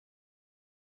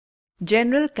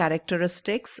General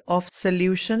characteristics of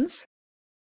solutions.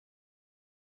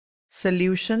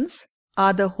 Solutions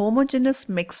are the homogeneous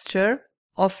mixture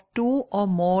of two or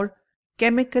more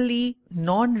chemically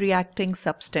non-reacting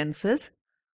substances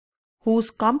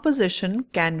whose composition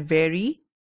can vary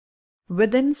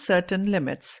within certain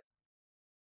limits.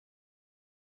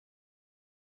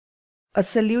 A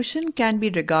solution can be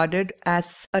regarded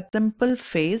as a simple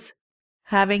phase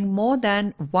having more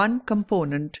than one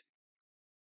component.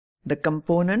 The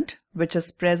component which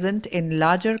is present in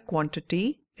larger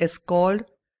quantity is called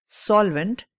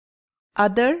solvent,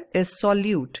 other is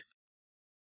solute.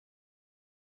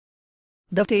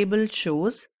 The table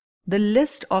shows the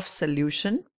list of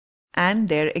solution and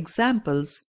their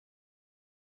examples.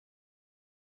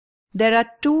 There are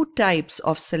two types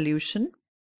of solution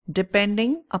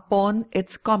depending upon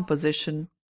its composition: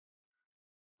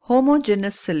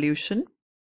 homogeneous solution,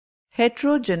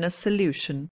 heterogeneous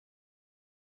solution.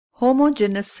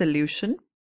 Homogeneous solution.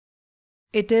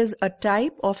 It is a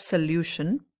type of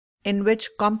solution in which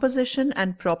composition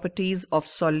and properties of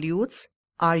solutes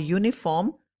are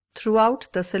uniform throughout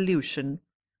the solution.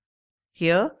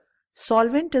 Here,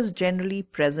 solvent is generally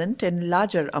present in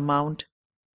larger amount.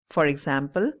 For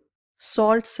example,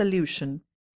 salt solution.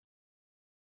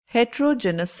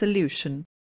 Heterogeneous solution.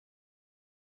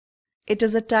 It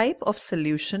is a type of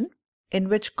solution in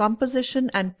which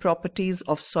composition and properties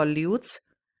of solutes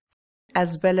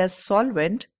as well as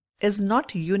solvent is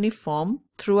not uniform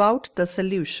throughout the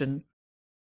solution.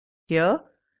 Here,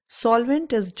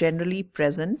 solvent is generally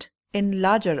present in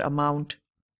larger amount.